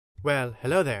Well,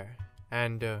 hello there,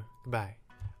 and goodbye.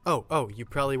 Oh, you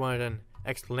probably wanted an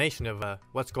explanation of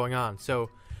what's going on. So,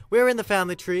 we're in the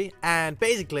family tree, and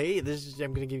basically, I'm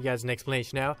going to give you guys an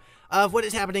explanation now of what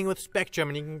is happening with Spectrum,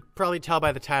 and you can probably tell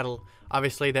by the title,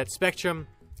 obviously, that Spectrum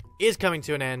is coming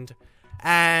to an end.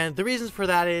 And the reasons for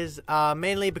that is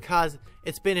mainly because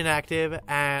it's been inactive,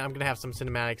 and I'm going to have some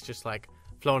cinematics just like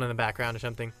flowing in the background or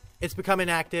something. It's become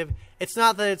inactive. It's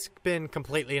not that it's been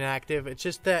completely inactive, it's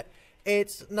just that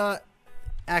it's not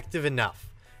active enough.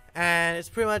 And it's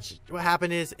pretty much what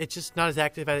happened is it's just not as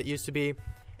active as it used to be.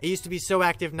 It used to be so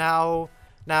active now.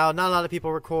 Now, not a lot of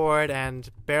people record, and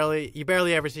you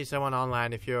barely ever see someone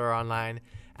online if you're online.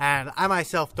 And I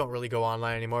myself don't really go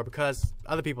online anymore because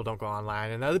other people don't go online,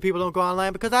 and other people don't go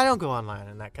online because I don't go online,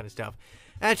 and that kind of stuff.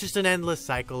 And it's just an endless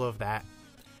cycle of that.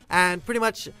 And pretty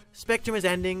much, Spectrum is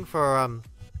ending for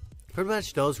pretty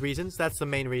much those reasons. That's the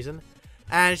main reason.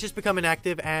 And it's just become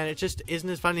inactive, and it just isn't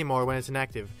as fun anymore when it's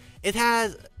inactive. It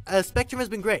has Spectrum has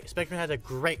been great. Spectrum had a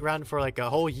great run for like a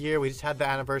whole year. We just had the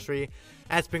anniversary,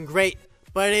 and it's been great.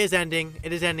 But it is ending.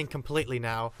 It is ending completely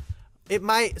now. It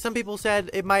might. Some people said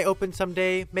it might open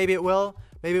someday. Maybe it will.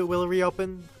 Maybe it will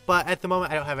reopen. But at the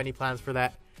moment, I don't have any plans for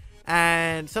that.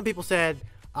 And some people said,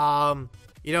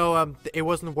 it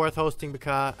wasn't worth hosting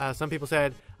because some people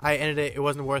said I ended it. It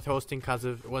wasn't worth hosting because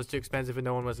it was too expensive and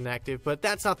no one was inactive. But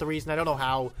that's not the reason. I don't know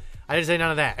how. I didn't say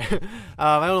none of that.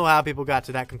 I don't know how people got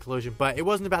to that conclusion. But it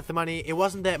wasn't about the money. It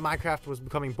wasn't that Minecraft was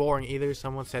becoming boring either.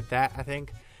 Someone said that, I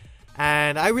think.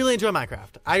 And I really enjoy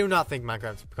Minecraft. I do not think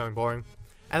Minecraft is becoming boring.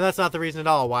 And that's not the reason at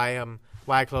all why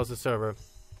I closed the server.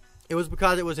 It was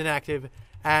because it was inactive,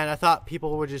 and I thought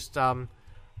people were just I don't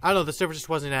know, the server just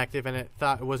wasn't active, and it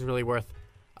thought it wasn't really worth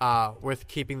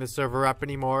keeping the server up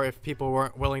anymore if people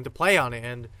weren't willing to play on it,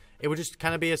 and it would just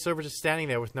kind of be a server just standing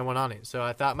there with no one on it. So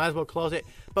I thought might as well close it.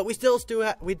 But we still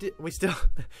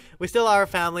are a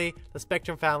family, the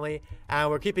Spectrum family, and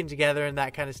we're keeping together and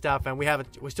that kind of stuff. And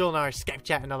we're still in our Skype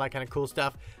chat and all that kind of cool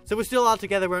stuff. So we're still all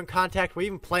together. We're in contact. We're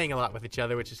even playing a lot with each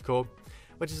other, which is cool,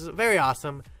 which is very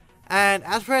awesome. And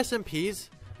as for SMPs,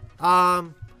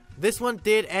 this one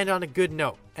did end on a good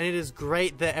note, and it is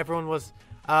great that everyone was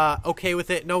okay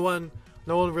with it. No one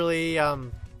really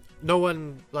no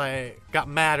one like got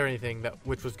mad or anything,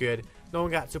 which was good. No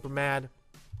one got super mad,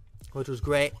 which was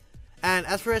great. And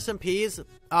as for SMPs,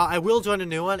 I will join a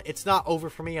new one. It's not over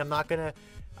for me. I'm not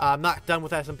done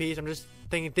with SMPs. I'm just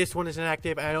thinking this one is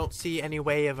inactive, and I don't see any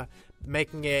way of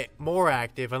making it more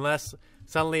active unless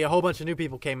suddenly a whole bunch of new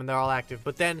people came and they're all active.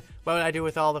 But then what would I do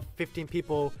with all the 15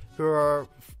 people who are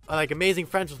like amazing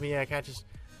friends with me? I can't just,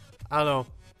 I don't know.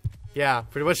 Yeah,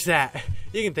 pretty much that.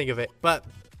 You can think of it, but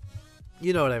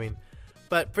you know what I mean.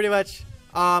 But pretty much,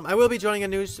 I will be joining a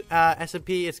new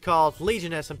SMP. It's called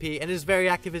Legion SMP, and it is very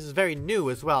active. It is very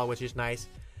new as well, which is nice.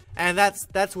 And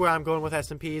that's where I'm going with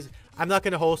SMPs. I'm not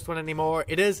going to host one anymore.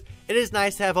 It is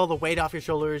nice to have all the weight off your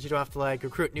shoulders. You don't have to like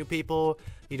recruit new people.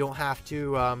 You don't have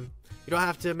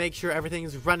to make sure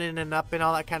everything's running and up and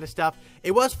all that kind of stuff.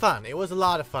 It was fun. It was a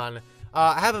lot of fun.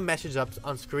 I have a message up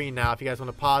on screen now if you guys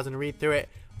want to pause and read through it.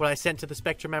 What I sent to the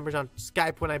Spectrum members on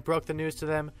Skype when I broke the news to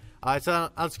them. It's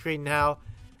on screen now.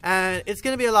 And it's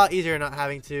going to be a lot easier not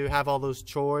having to have all those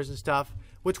chores and stuff,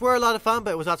 which were a lot of fun,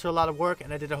 but it was also a lot of work,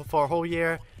 and I did it for a whole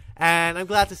year. And I'm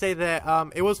glad to say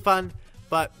that it was fun,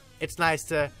 but it's nice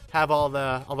to have all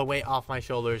the weight off my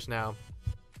shoulders now,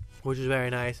 which is very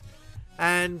nice.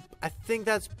 And I think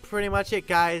that's pretty much it,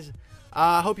 guys.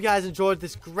 I hope you guys enjoyed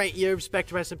this great year of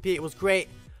Spectrum SMP. It was great.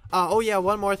 Oh yeah,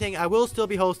 one more thing. I will still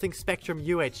be hosting Spectrum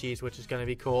UHEs, which is going to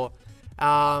be cool.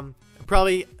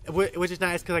 Probably, which is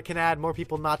nice because I can add more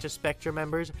people, not just Spectrum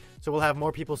members. So we'll have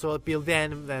more people, so it'll be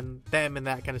them and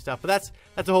that kind of stuff. But that's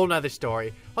a whole nother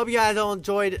story. Hope you guys all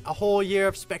enjoyed a whole year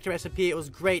of Spectrum SMP. It was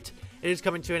great. It is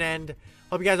coming to an end.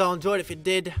 Hope you guys all enjoyed. If you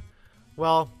did,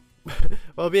 well,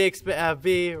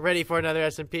 be ready for another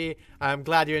SMP. I'm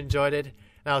glad you enjoyed it.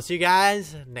 And I'll see you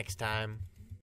guys next time.